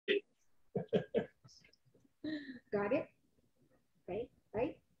Got it? Okay,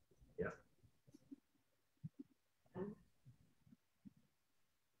 right? Yeah.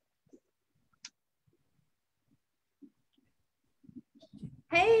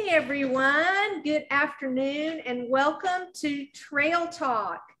 Hey everyone, good afternoon and welcome to Trail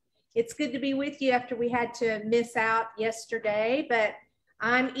Talk. It's good to be with you after we had to miss out yesterday, but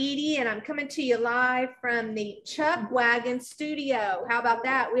I'm Edie and I'm coming to you live from the Chuck Wagon studio. How about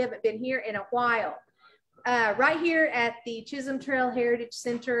that? We haven't been here in a while. Right here at the Chisholm Trail Heritage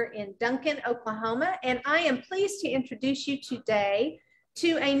Center in Duncan, Oklahoma. And I am pleased to introduce you today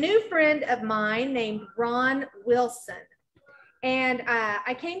to a new friend of mine named Ron Wilson. And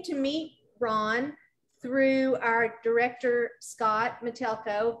I came to meet Ron through our director, Scott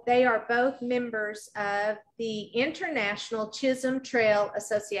Metelko. They are both members of the International Chisholm Trail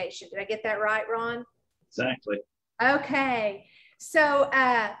Association. Did I get that right, Ron? Exactly. Okay. So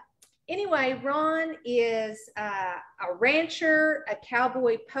anyway, Ron is a rancher, a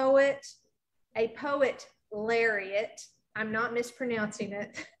cowboy poet, a poet laureate. I'm not mispronouncing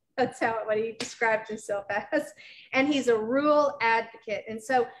it. That's what he described himself as. And he's a rural advocate. And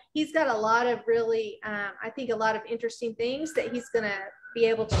so he's got a lot of really, I think, a lot of interesting things that he's going to be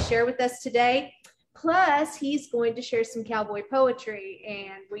able to share with us today. Plus, he's going to share some cowboy poetry.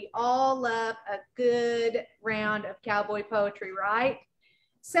 And we all love a good round of cowboy poetry, right?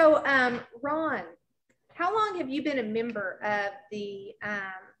 So, Ron, how long have you been a member of the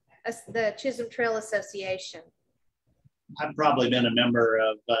Chisholm Trail Association? I've probably been a member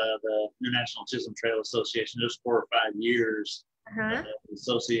of the International Chisholm Trail Association just 4 or 5 years. The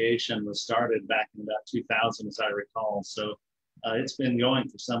association was started back in about 2000, as I recall. So it's been going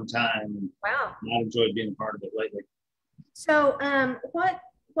for some time. Wow. I've enjoyed being a part of it lately. So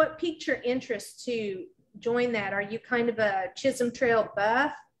what piqued your interest to join that? Are you kind of a Chisholm Trail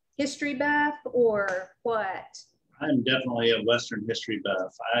buff, history buff, or what? I'm definitely a Western history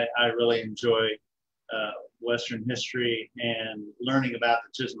buff. I really enjoy Western history and learning about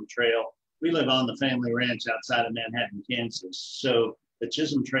the Chisholm Trail. We live on the family ranch outside of Manhattan, Kansas. So the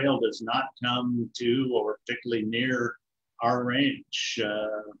Chisholm Trail does not come to or particularly near our ranch,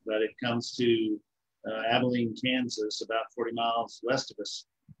 but it comes to Abilene, Kansas, about 40 miles west of us.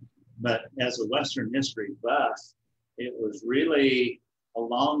 But as a Western history buff, it was really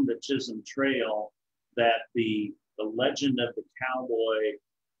along the Chisholm Trail that the legend of the cowboy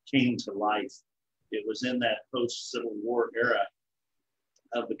came to life. It was in that post-Civil War era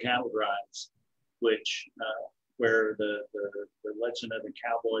of the cattle drives, which where the legend of the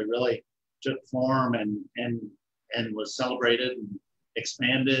cowboy really took form and was celebrated and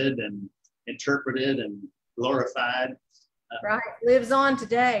expanded and interpreted and glorified. Right, lives on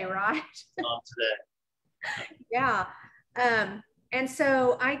today, right? On today. Yeah. And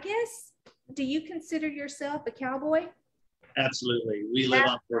so I guess, do you consider yourself a cowboy? Absolutely. We live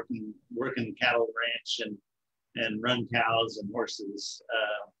on working cattle ranch and run cows and horses.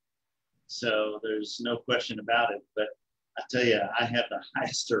 So there's no question about it. But I tell you, I have the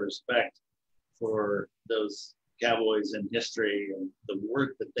highest respect for those cowboys in history and the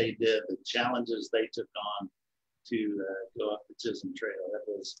work that they did, the challenges they took on to go up the Chisholm Trail. That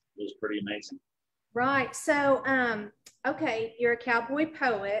was pretty amazing. Right. So, okay, you're a cowboy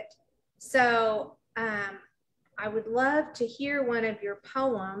poet. So, I would love to hear one of your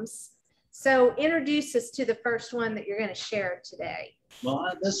poems. So introduce us to the first one that you're going to share today.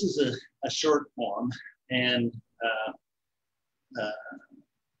 Well, this is a short poem, and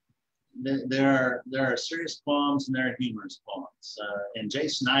there are serious poems and there are humorous poems. And Jay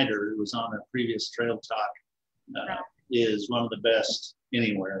Snyder, who was on a previous Trail Talk, is one of the best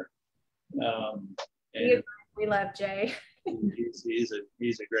anywhere. We love Jay. he's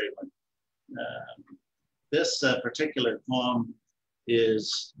a great one. This particular poem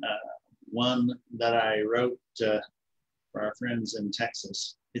is one that I wrote for our friends in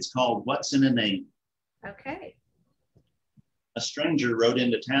Texas. It's called What's in a Name? Okay. A stranger rode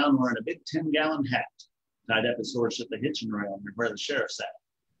into town wearing a big 10-gallon hat, tied up his horse at the hitching rail near where the sheriff sat.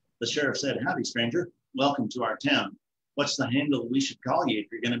 The sheriff said, "Howdy, stranger. Welcome to our town. What's the handle we should call you if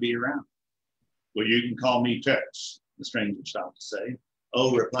you're going to be around?" "Well, you can call me Tex," the stranger stopped to say.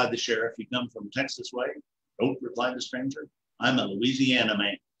 "Oh," replied the sheriff, "you come from Texas way?" "Nope," replied the stranger. "I'm a Louisiana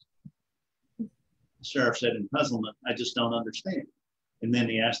man." The sheriff said in puzzlement, "I just don't understand." And then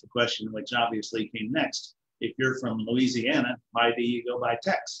he asked the question, which obviously came next. "If you're from Louisiana, why do you go by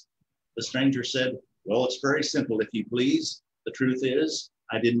Tex?" The stranger said, "Well, it's very simple, if you please. The truth is,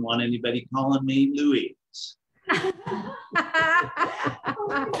 I didn't want anybody calling me Louise."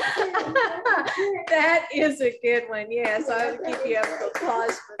 That is a good one. Yes, I would give you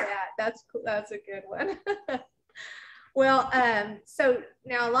applause for that. That's a good one. Well, so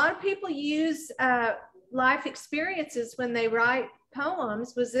now a lot of people use life experiences when they write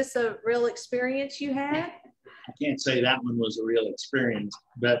poems. Was this a real experience you had? I can't say that one was a real experience,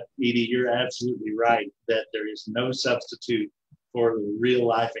 but Edie, you're absolutely right that there is no substitute for the real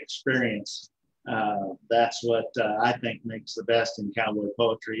life experience. That's what I think makes the best in cowboy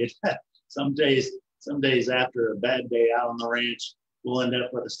poetry. Some days after a bad day out on the ranch, we'll end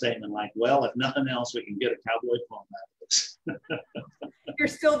up with a statement like, "Well, if nothing else, we can get a cowboy poem out of this." Your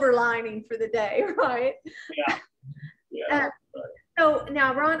silver lining for the day, right? Yeah, yeah. So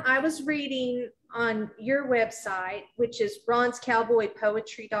now, Ron, I was reading on your website, which is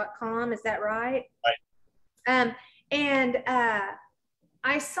ronscowboypoetry.com. Is that right? Right. And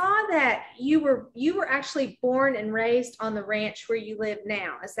I saw that you were actually born and raised on the ranch where you live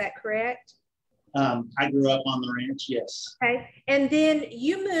now. Is that correct? I grew up on the ranch, yes. Okay. And then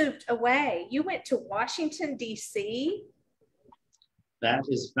you moved away. You went to Washington, D.C. That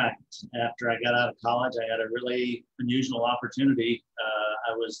is a fact. After I got out of college, I had a really unusual opportunity.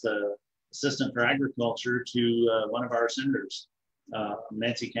 I was the assistant for agriculture to one of our senators,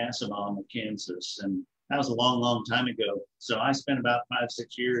 Nancy Cassabaum of Kansas. And that was a long, long time ago. So I spent about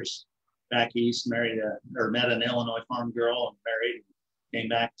 5-6 years back east, met an Illinois farm girl and married, came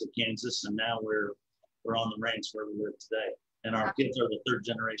back to Kansas, and now we're on the ranch where we live today. And our kids are the third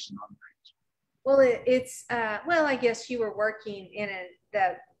generation on the ranch. Well, well, I guess you were working in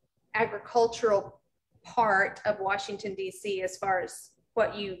the agricultural part of Washington, D.C. as far as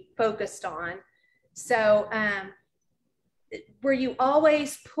what you focused on. So were you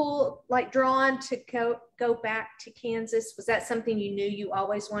always drawn to go back to Kansas? Was that something you knew you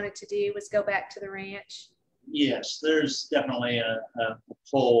always wanted to do, was go back to the ranch? Yes, there's definitely a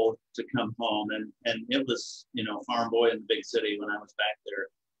pull to come home, and it was, farm boy in the big city when I was back there.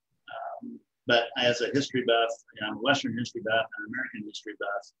 But as a history buff, I'm a Western history buff and an American history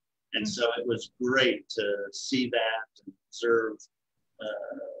buff, and so it was great to see that and observe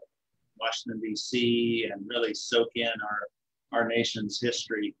Washington D.C. and really soak in our nation's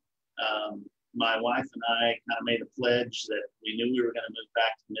history. My wife and I kind of made a pledge that we knew we were going to move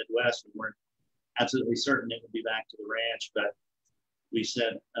back to the Midwest. We weren't absolutely certain it would be back to the ranch, but we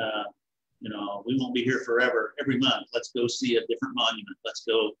said, we won't be here forever. Every month, let's go see a different monument. Let's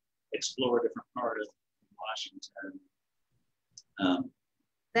go explore a different part of Washington.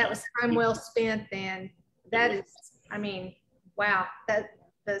 That was time well spent then. That is, wow, that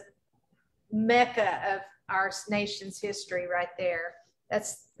the mecca of our nation's history right there.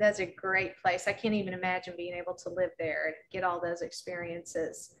 That's a great place. I can't even imagine being able to live there and get all those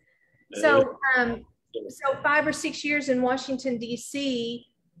experiences. So 5 or 6 years in Washington, D.C.,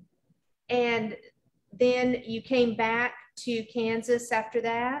 and then you came back to Kansas after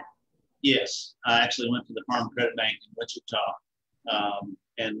that? Yes, I actually went to the Farm Credit Bank in Wichita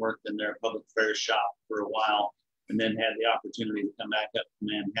and worked in their public affairs shop for a while, and then had the opportunity to come back up to the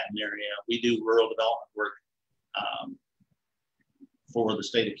Manhattan area. We do rural development work for the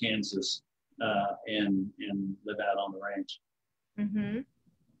state of Kansas and live out on the ranch. Mm-hmm.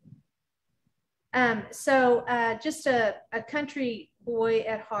 So just a country boy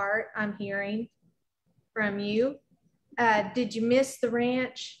at heart, I'm hearing from you. Did you miss the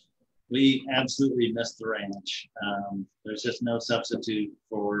ranch? We absolutely missed the ranch. There's just no substitute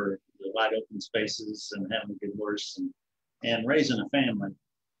for the wide open spaces and having a good horse and raising a family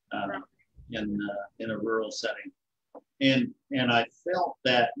in a rural setting. And I felt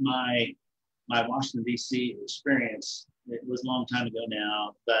that my Washington D.C. experience, it was a long time ago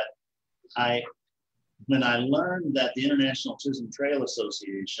now, but when I learned that the International Chisholm Trail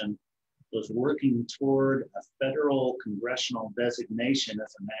Association was working toward a federal congressional designation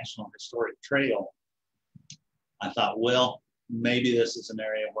as a National Historic Trail, I thought, well, maybe this is an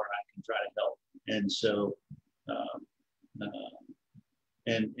area where I can try to help. And so,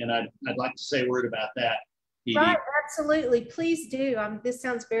 and I'd like to say a word about that. Right, absolutely. Please do. This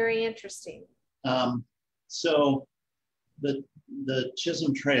sounds very interesting. So the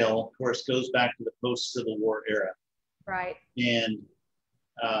Chisholm Trail, of course, goes back to the post-Civil War era. Right. And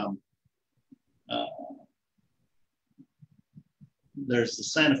there's the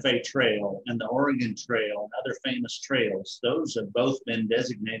Santa Fe Trail and the Oregon Trail and other famous trails. Those have both been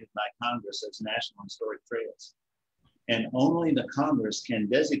designated by Congress as National Historic Trails. And only the Congress can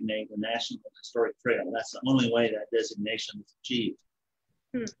designate a National Historic Trail. That's the only way that designation is achieved.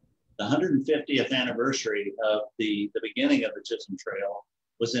 The 150th anniversary of the beginning of the Chisholm Trail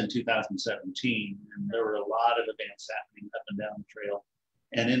was in 2017, and there were a lot of events happening up and down the trail.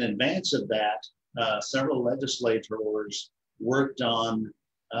 And in advance of that, several legislators worked on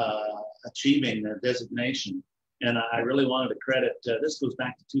achieving their designation. And I really wanted to credit, this goes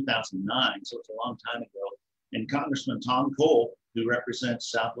back to 2009, so it's a long time ago. And Congressman Tom Cole, who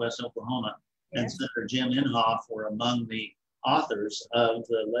represents Southwest Oklahoma, and Senator Jim Inhofe were among the authors of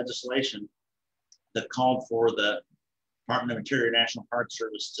the legislation that called for the Department of Interior National Park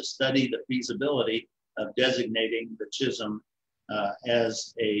Service to study the feasibility of designating the Chisholm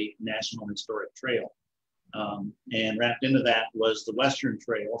as a National Historic Trail. And wrapped into that was the Western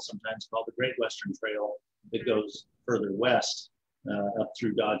Trail, sometimes called the Great Western Trail, that goes further west up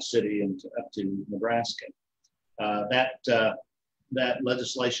through Dodge City and up to Nebraska. That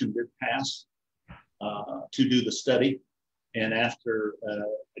legislation did pass to do the study. And after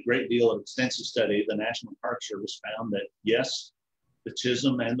a great deal of extensive study, the National Park Service found that, yes, the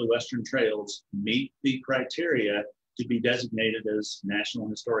Chisholm and the Western Trails meet the criteria to be designated as National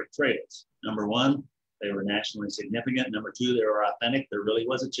Historic Trails. Number one, they were nationally significant. Number two, they were authentic. There really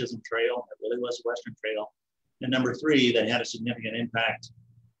was a Chisholm Trail. There really was a Western Trail. And number three, they had a significant impact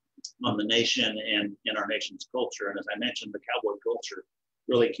on the nation and in our nation's culture. And as I mentioned, the cowboy culture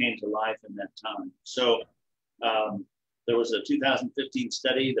really came to life in that time. So there was a 2015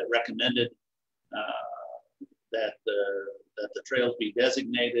 study that recommended that the trails be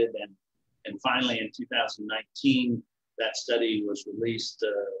designated. And finally, in 2019, that study was released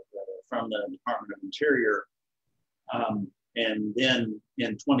from the Department of Interior. And then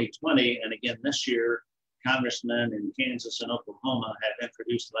in 2020, and again this year, congressmen in Kansas and Oklahoma have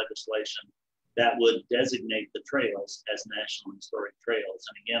introduced legislation that would designate the trails as National Historic Trails.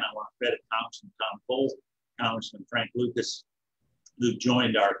 And again, I want to credit Congressman Tom Cole, Congressman Frank Lucas, who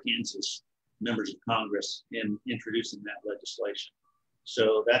joined our Kansas members of Congress in introducing that legislation.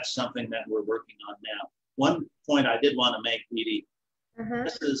 So that's something that we're working on now. One point I did want to make, Edie,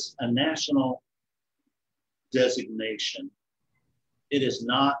 this is a national designation. It is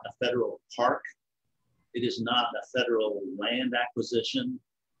not a federal park. It is not a federal land acquisition.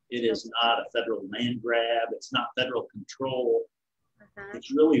 It is not a federal land grab. It's not federal control.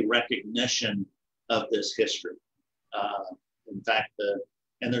 It's really recognition of this history. In fact,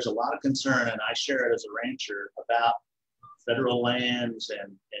 and there's a lot of concern, and I share it as a rancher, about federal lands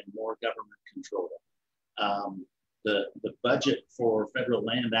and more government control. The budget for federal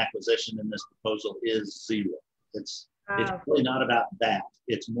land acquisition in this proposal is zero. It's really not about that.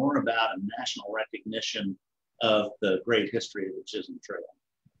 It's more about a national recognition of the great history of the Chisholm Trail.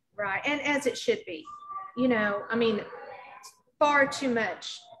 Right, and as it should be. You know, I mean, far too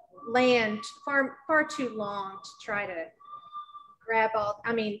much land, far too long to try to grab all.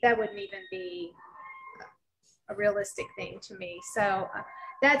 I mean, that wouldn't even be a realistic thing to me. So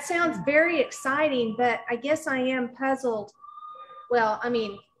that sounds very exciting, but I guess I am puzzled. Well, I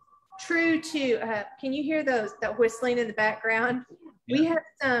mean, true to, can you hear that whistling in the background? Yeah. We have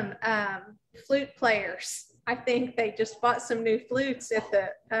some flute players. I think they just bought some new flutes at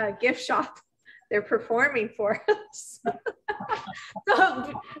the gift shop. They're performing for us.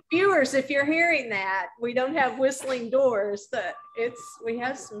 So viewers, if you're hearing that, we don't have whistling doors, but we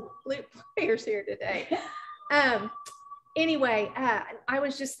have some flute players here today. Anyway, I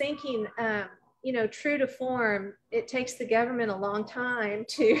was just thinking, you know, true to form, it takes the government a long time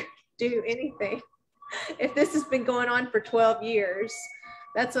to do anything. If this has been going on for 12 years,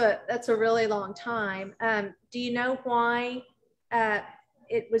 that's a really long time. Do you know why it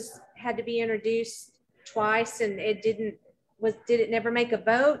had to be introduced twice and did it never make a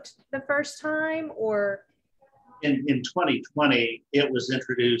vote the first time? Or in 2020 it was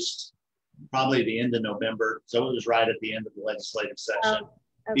introduced probably the end of November, so it was right at the end of the legislative session.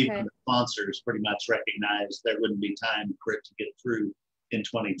 Okay. Even the sponsors pretty much recognized there wouldn't be time for it to get through in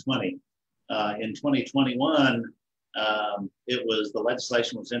 2020. In 2021, the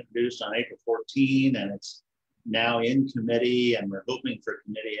legislation was introduced on April 14, and it's now in committee, and we're hoping for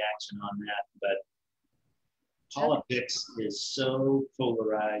committee action on that. But politics is so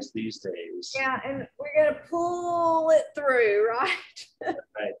polarized these days. Yeah, and we're gonna pull it through, right?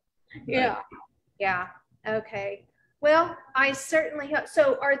 Right. Yeah. Right. Yeah. Okay. Well, I certainly hope.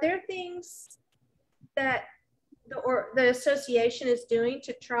 So are there things that the association is doing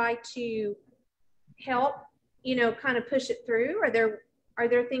to try to help, you know, kind of push it through? Are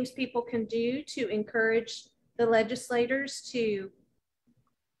there things people can do to encourage the legislators to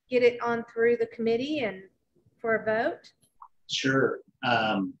get it on through the committee and for a vote? Sure.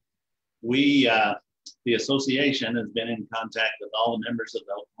 The association has been in contact with all the members of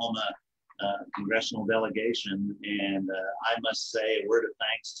the Oklahoma congressional delegation, and I must say a word of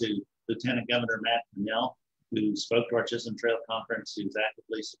thanks to Lieutenant Governor Matt Pinnell, who spoke to our Chisholm Trail Conference, who's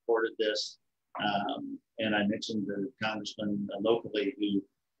actively supported this. And I mentioned the congressmen locally who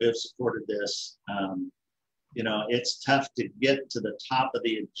have supported this. you know, it's tough to get to the top of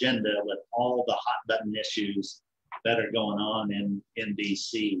the agenda with all the hot button issues that are going on in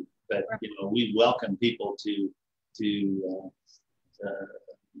DC. But, you know, we welcome people to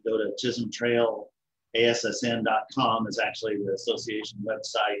go to Chisholm Trail. ASSN.com is actually the association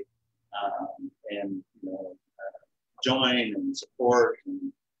website, and, you know, join and support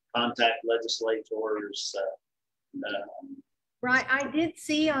and contact legislators. Right. I did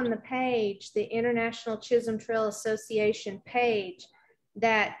see on the page, the International Chisholm Trail Association page,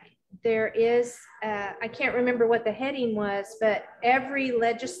 that there is, I can't remember what the heading was, but every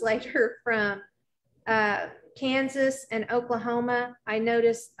legislator from Kansas and Oklahoma, I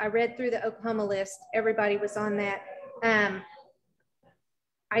noticed, I read through the Oklahoma list, everybody was on that.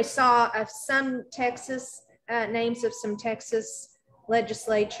 I saw some Texas, names of some Texas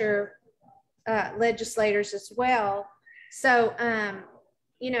legislators as well. So,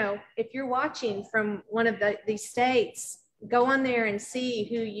 you know, if you're watching from one of these states, go on there and see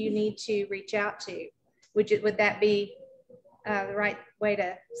who you need to reach out to. Would that be the right way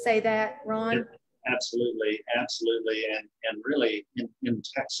to say that, Ron? Absolutely, absolutely. And really in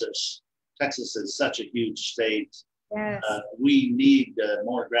Texas, Texas is such a huge state. Yes. We need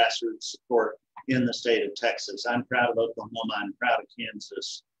more grassroots support in the state of Texas. I'm proud of Oklahoma. I'm proud of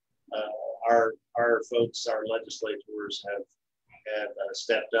Kansas. Our folks, our legislators have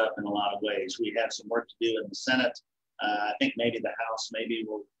stepped up in a lot of ways. We have some work to do in the Senate. I think maybe the House, maybe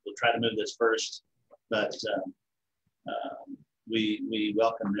we'll try to move this first, but we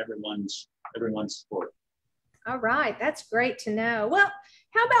welcome everyone's support. All right, that's great to know. Well,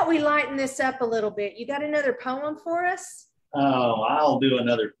 how about we lighten this up a little bit? You got another poem for us? Oh, I'll do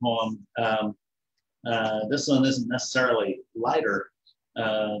another poem. This one isn't necessarily lighter.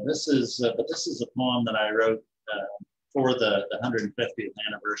 This is a poem that I wrote for the 150th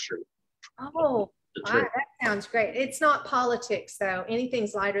anniversary. Oh, wow, that sounds great. It's not politics, though.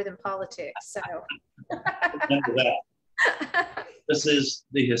 Anything's lighter than politics. So. This is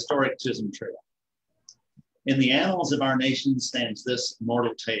the historic Chisholm Trail. In the annals of our nation stands this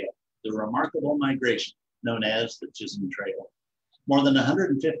immortal tale, the remarkable migration known as the Chisholm Trail. More than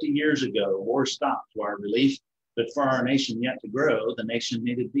 150 years ago, war stopped to our relief, but for our nation yet to grow, the nation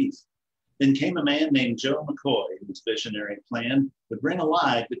needed beef. Then came a man named Joe McCoy, whose visionary plan would bring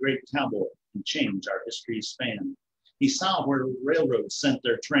alive the great cowboy and change our history's span. He saw where railroads sent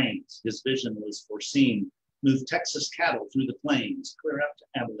their trains. His vision was foreseen, moved Texas cattle through the plains, clear up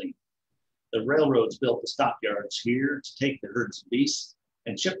to Abilene. The railroads built the stockyards here to take the herds of beasts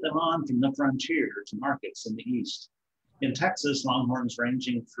and ship them on from the frontier to markets in the east. In Texas, longhorns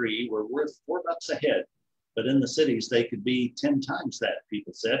ranging free were worth $4 a head, but in the cities they could be 10 times that,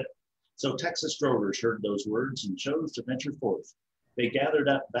 people said. So Texas drovers heard those words and chose to venture forth. They gathered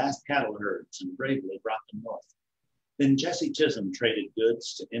up vast cattle herds and bravely brought them north. Then Jesse Chisholm traded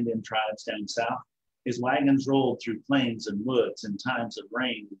goods to Indian tribes down south. His wagons rolled through plains and woods in times of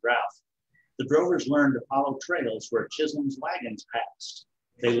rain and drought. The drovers learned to follow trails where Chisholm's wagons passed.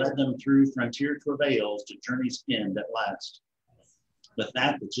 They led them through frontier travails to journey's end at last. With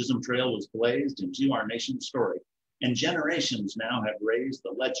that, the Chisholm Trail was blazed into our nation's story, and generations now have raised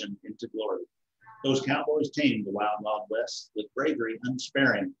the legend into glory. Those cowboys tamed the wild, wild west with bravery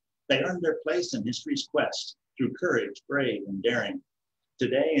unsparing. They earned their place in history's quest through courage, brave, and daring.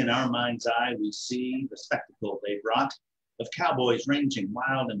 Today, in our mind's eye, we see the spectacle they brought of cowboys ranging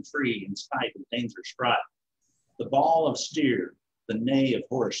wild and free in spite of dangers fraught. The bawl of steer, the neigh of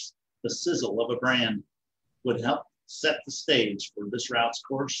horse, the sizzle of a brand would help set the stage for this route's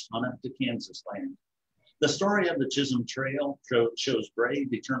course on up to Kansas land. The story of the Chisholm Trail shows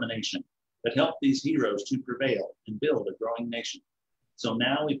brave determination that helped these heroes to prevail and build a growing nation. So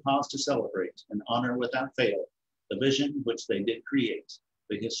now we pause to celebrate and honor without fail the vision which they did create,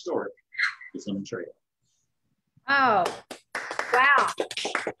 the historic Chisholm Trail. Oh, wow.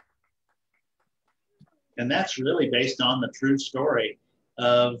 And that's really based on the true story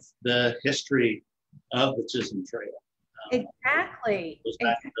of the history of the Chisholm Trail. Exactly. Goes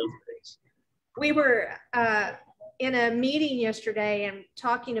back to those days. We were in a meeting yesterday and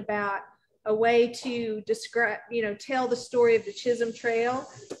talking about a way to describe, tell the story of the Chisholm Trail.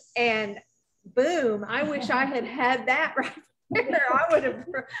 And boom, I wish I had had that right there. I would have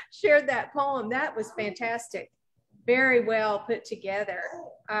shared that poem. That was fantastic. Very well put together.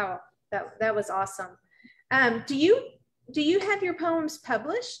 Oh, that was awesome. Do you have your poems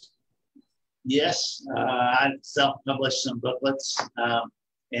published? Yes, I've self-published some booklets,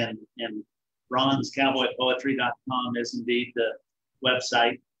 and Ron's cowboypoetry.com is indeed the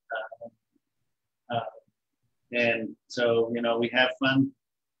website. And so, we have fun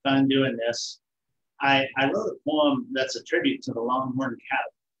doing this. I wrote a poem that's a tribute to the longhorn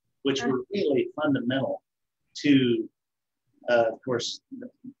cattle, which were really fundamental to, of course,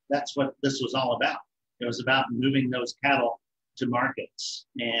 that's what this was all about. It was about moving those cattle to markets.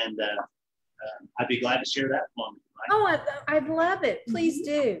 And I'd be glad to share that poem. Oh, I'd love it. Please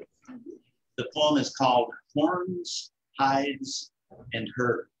do. The poem is called Horns, Hides, and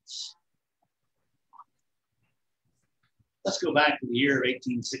Herds. Let's go back to the year of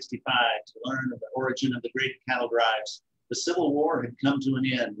 1865 to learn of the origin of the great cattle drives. The Civil War had come to an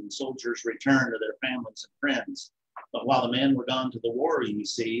end and soldiers returned to their families and friends. But while the men were gone to the war, you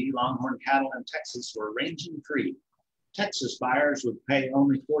see, longhorn cattle in Texas were ranging free. Texas buyers would pay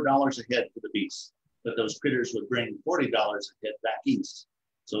only $4 a head for the beasts, but those critters would bring $40 a head back east.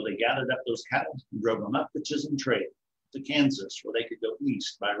 So they gathered up those cattle and drove them up the Chisholm Trail to Kansas, where they could go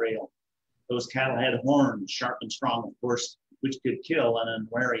east by rail. Those cattle had horns, sharp and strong, of course, which could kill an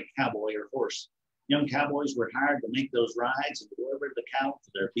unwary cowboy or horse. Young cowboys were hired to make those rides and deliver the cattle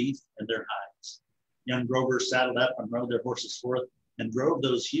for their beef and their hides. Young drovers saddled up and rode their horses forth and drove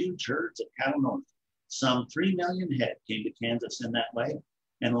those huge herds of cattle north. Some 3 million head came to Kansas in that way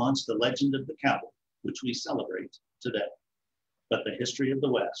and launched the legend of the cowboy, which we celebrate today. But the history of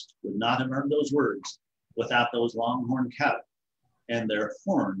the West would not have earned those words without those longhorn cattle and their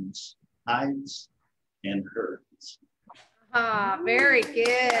horns, hides, and herds. Ah, very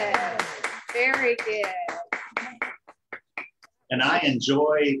good. Very good. And I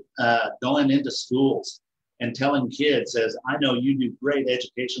enjoy going into schools and telling kids, as I know you do great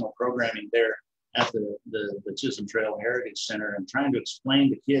educational programming there at the Chisholm Trail Heritage Center, and trying to explain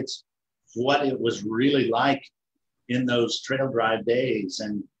to kids what it was really like in those trail drive days.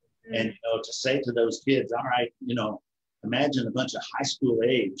 And to say to those kids, all right, imagine a bunch of high school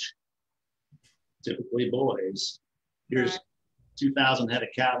age, typically boys, here's 2,000 head of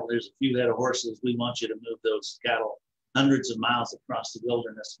cattle, there's a few head of horses, we want you to move those cattle hundreds of miles across the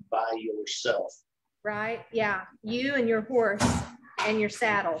wilderness by yourself. Right, yeah, you and your horse and your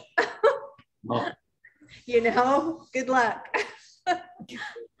saddle. Well, good luck. It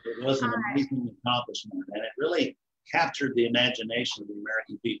was an amazing accomplishment, and it really captured the imagination of the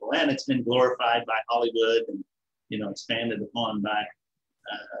American people, and it's been glorified by Hollywood and expanded upon by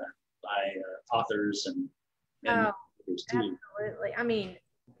authors and others too. Absolutely. I mean,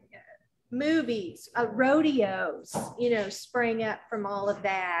 movies, rodeos, sprang up from all of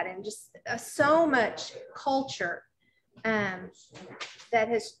that, and just so much culture that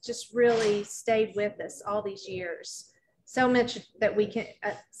has just really stayed with us all these years. So much that we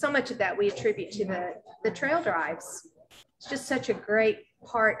attribute to the trail drives. It's just such a great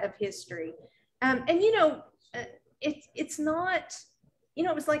part of history. It's not,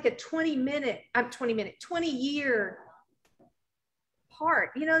 it was like a 20-year part.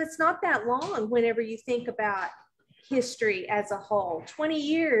 It's not that long whenever you think about history as a whole. 20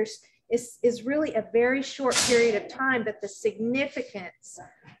 years is really a very short period of time, but the significance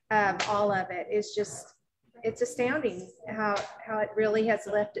of all of it is just, it's astounding how it really has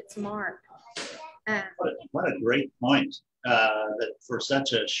left its mark. What a great point, that for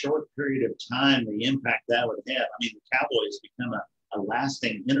such a short period of time, the impact that would have. I mean, the Cowboys become a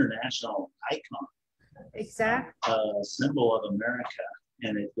lasting international icon. Exactly. A symbol of America.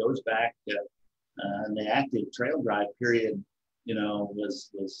 And it goes back to the active trail drive period, was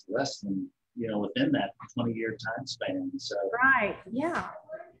less than, within that 20-year time span. So right, yeah.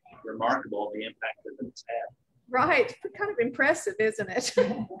 Remarkable the impact that it's had. Right, kind of impressive, isn't it?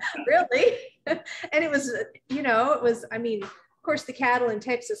 Really. And it was, of course the cattle in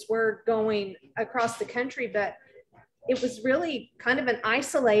Texas were going across the country, but it was really kind of an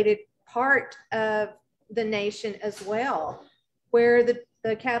isolated part of the nation as well, where the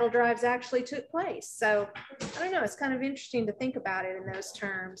cattle drives actually took place. So I don't know, it's kind of interesting to think about it in those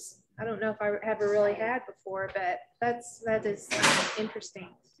terms. I don't know if I ever really had before, but that is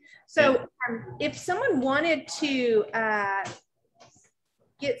interesting. So if someone wanted to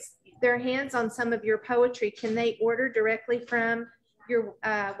get their hands on some of your poetry, can they order directly from your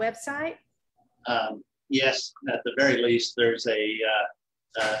website? Yes, at the very least, there's an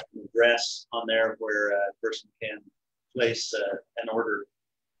address on there where a person can place an order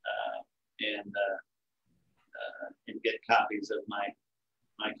and get copies of my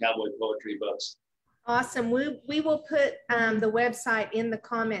cowboy poetry books. Awesome. We will put the website in the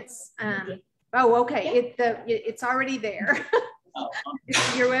comments. Oh, okay. It's already there.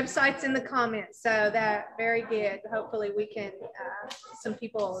 Your website's in the comments, so that very good. Hopefully we can, some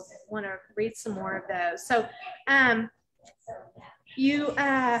people want to read some more of those. So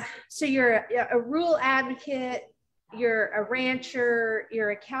so you're a rural advocate, you're a rancher,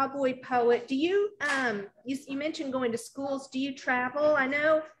 you're a cowboy poet. Do you, you mentioned going to schools. Do you travel? I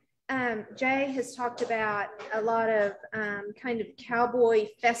know Jay has talked about a lot of kind of cowboy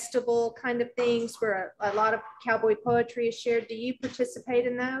festival kind of things where a lot of cowboy poetry is shared. Do you participate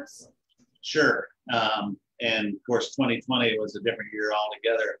in those? Sure. And of course, 2020 was a different year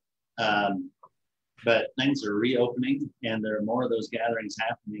altogether. But things are reopening and there are more of those gatherings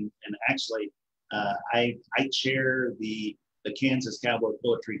happening. And actually, I chair the Kansas Cowboy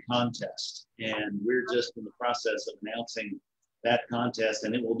Poetry Contest. And we're just in the process of announcing that contest,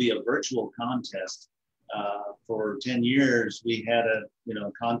 and it will be a virtual contest. For 10 years, we had a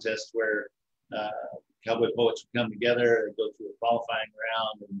contest where cowboy poets would come together, go through a qualifying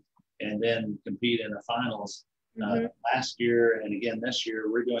round, and then compete in the finals. Last year and again this year,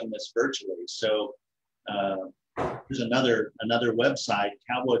 we're doing this virtually. So there's another website,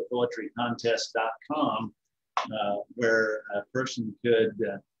 cowboypoetrycontest.com, where a person could,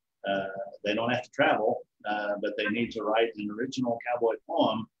 they don't have to travel, but they need to write an original cowboy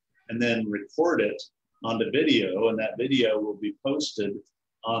poem and then record it onto video, and that video will be posted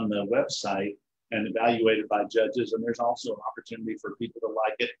on the website and evaluated by judges. And there's also an opportunity for people to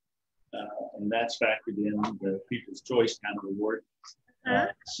like it, and that's factored in the People's Choice kind of award.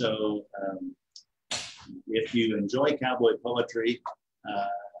 So if you enjoy cowboy poetry,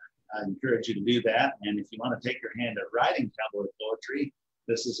 I encourage you to do that. And if you want to take your hand at writing cowboy poetry,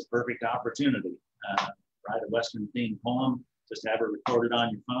 this is a perfect opportunity. Write a Western themed poem, just have it recorded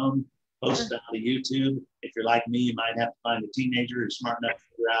on your phone, post it on YouTube. If you're like me, you might have to find a teenager who's smart enough to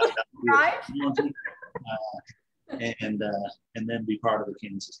figure out about technology, and then be part of the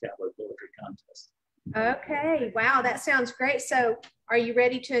Kansas Cowboy Poetry Contest. Okay, wow, that sounds great. So are you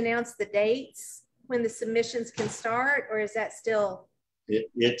ready to announce the dates when the submissions can start, or is that still?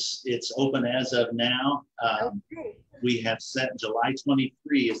 It's open as of now. Okay. We have set July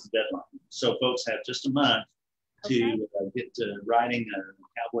 23 as the deadline. So folks have just a month to get to writing a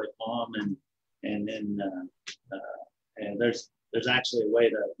cowboy poem, and then and there's actually a way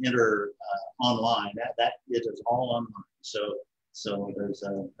to enter online. That it is all online. So there's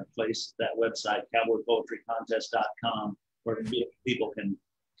a place, that website, cowboypoetrycontest.com, where people can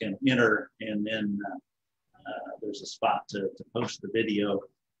enter, and then there's a spot to post the video,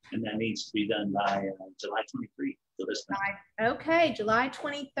 and that needs to be done by July 23 for this time. Okay, July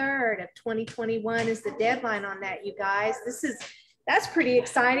 23rd of 2021 is the deadline on that, you guys. That's pretty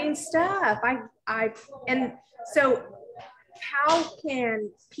exciting stuff. And so how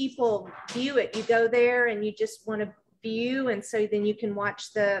can people view it? You go there and you just want to view, and so then you can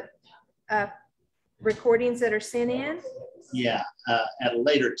watch the recordings that are sent in? Yeah, at a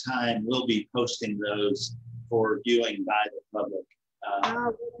later time, we'll be posting those for viewing by the public.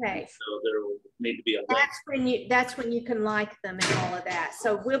 Okay. So there will need to be a link. That's when you can like them and all of that.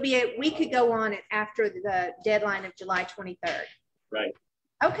 So we could go on it after the deadline of July 23rd. Right.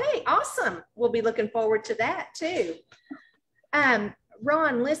 Okay, awesome. We'll be looking forward to that too.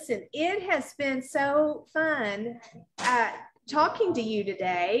 Ron, listen, it has been so fun talking to you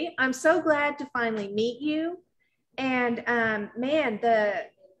today. I'm so glad to finally meet you. And man,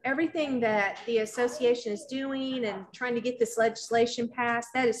 everything that the association is doing and trying to get this legislation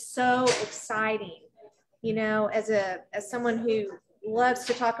passed, that is so exciting. You know, as someone who loves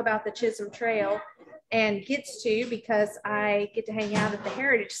to talk about the Chisholm Trail and gets to, because I get to hang out at the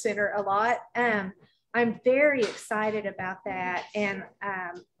Heritage Center a lot, I'm very excited about that. And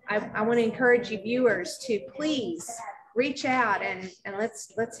I want to encourage you viewers to please reach out and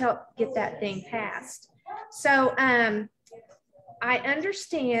let's help get that thing passed. So I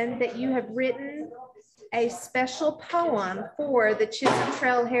understand that you have written a special poem for the Chisholm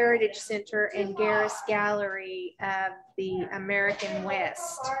Trail Heritage Center and Garris Gallery of the American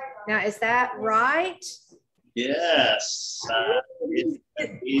West. Now, is that right? Yes, it's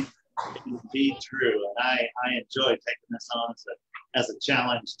indeed true. And I enjoy taking this on as a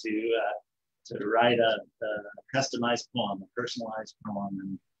challenge to write a customized poem, a personalized poem,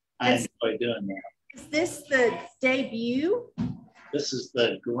 and I enjoy doing that. Is this the debut? This is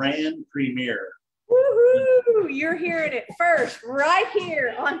the grand premiere. Woohoo! You're hearing it first, right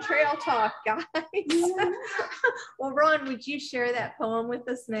here on Trail Talk, guys. Well, Ron, would you share that poem with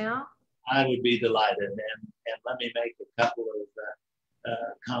us now? I would be delighted, and let me make a couple of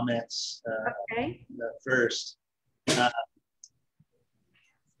comments. Okay. First,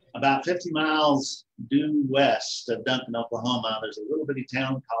 about 50 miles due west of Duncan, Oklahoma, there's a little bitty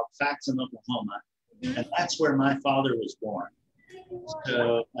town called Faxon, Oklahoma, and that's where my father was born.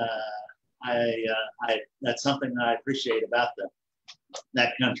 So that's something that I appreciate about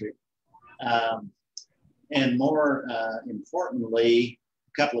that country. And more importantly,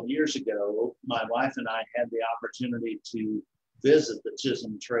 a couple of years ago, my wife and I had the opportunity to visit the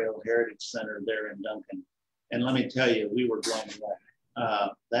Chisholm Trail Heritage Center there in Duncan. And let me tell you, we were blown away.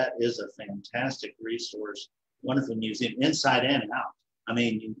 That is a fantastic resource, wonderful museum, inside and out. I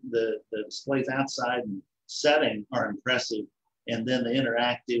mean, the displays outside and setting are impressive, and then the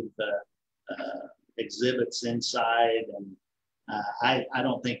interactive exhibits inside. And I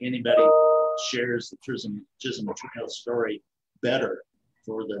don't think anybody shares the Chisholm Trail story better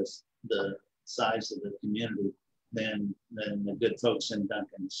for the size of the community than the good folks in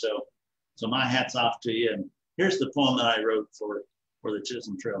Duncan. So my hat's off to you. And here's the poem that I wrote for the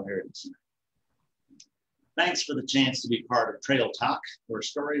Chisholm Trail Heritage Center. Thanks for the chance to be part of Trail Talk, where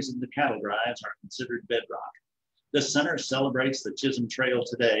stories of the cattle drives are considered bedrock. This center celebrates the Chisholm Trail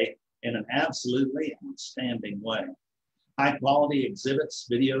today in an absolutely outstanding way. High quality exhibits,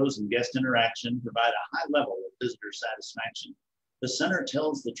 videos, and guest interaction provide a high level of visitor satisfaction. The center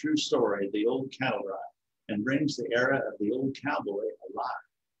tells the true story of the old cattle drive and brings the era of the old cowboy alive.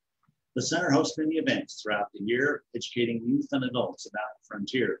 The center hosts many events throughout the year, educating youth and adults about the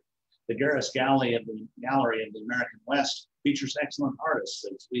frontier. The Garris Gallery of the American West features excellent artists,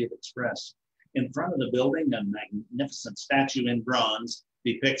 as we have expressed. In front of the building, a magnificent statue in bronze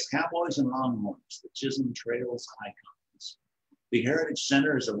depicts cowboys and longhorns, the Chisholm Trail's icons. The Heritage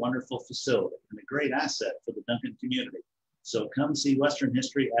Center is a wonderful facility and a great asset for the Duncan community. So come see Western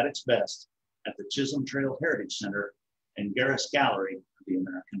history at its best at the Chisholm Trail Heritage Center and Garris Gallery of the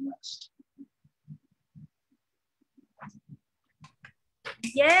American West.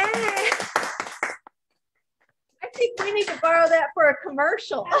 Yeah. I think we need to borrow that for a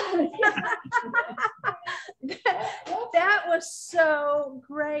commercial. That was so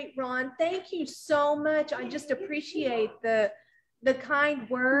great, Ron. Thank you so much. I just appreciate the kind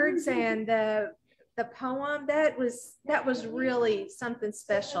words and the poem. That was really something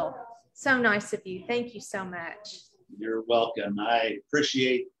special. So nice of you. Thank you so much. You're welcome. I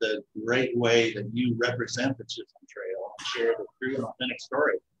appreciate the great way that you represent the Chisholm Trail and share the true and authentic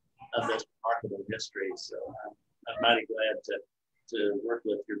story of this remarkable history. So I'm mighty glad to work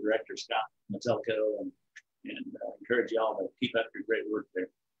with your director, Scott Metelko, and encourage y'all to keep up your great work there.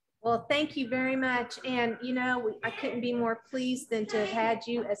 Well, thank you very much. And, you know, I couldn't be more pleased than to have had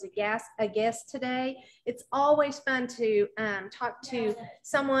you as a guest today. It's always fun to talk to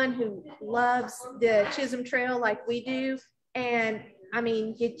someone who loves the Chisholm Trail like we do. And, I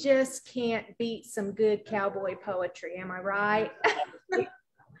mean, you just can't beat some good cowboy poetry. Am I right?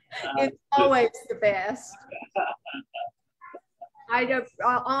 It's always the best. I don't,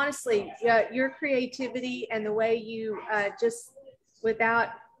 honestly, your creativity and the way you just, without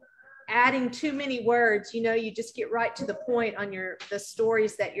adding too many words, you know, you just get right to the point on the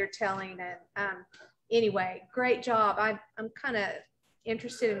stories that you're telling. And anyway, great job. I'm kind of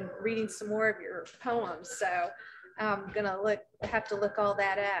interested in reading some more of your poems, so I'm gonna have to look all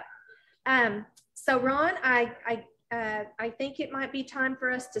that up. So Ron, I think it might be time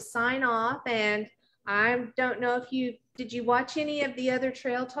for us to sign off, and I don't know if did you watch any of the other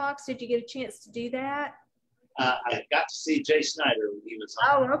trail talks? Did you get a chance to do that? I got to see Jay Snyder when he was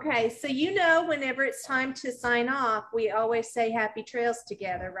on. Oh, okay. So, you know, whenever it's time to sign off, we always say happy trails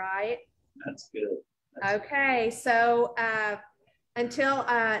together, right? That's good. Okay. So until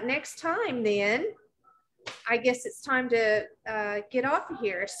next time, then, I guess it's time to get off of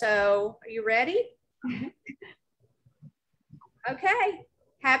here. So are you ready? Okay.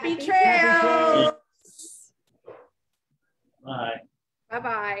 Happy trails. Bye.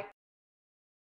 Bye-bye.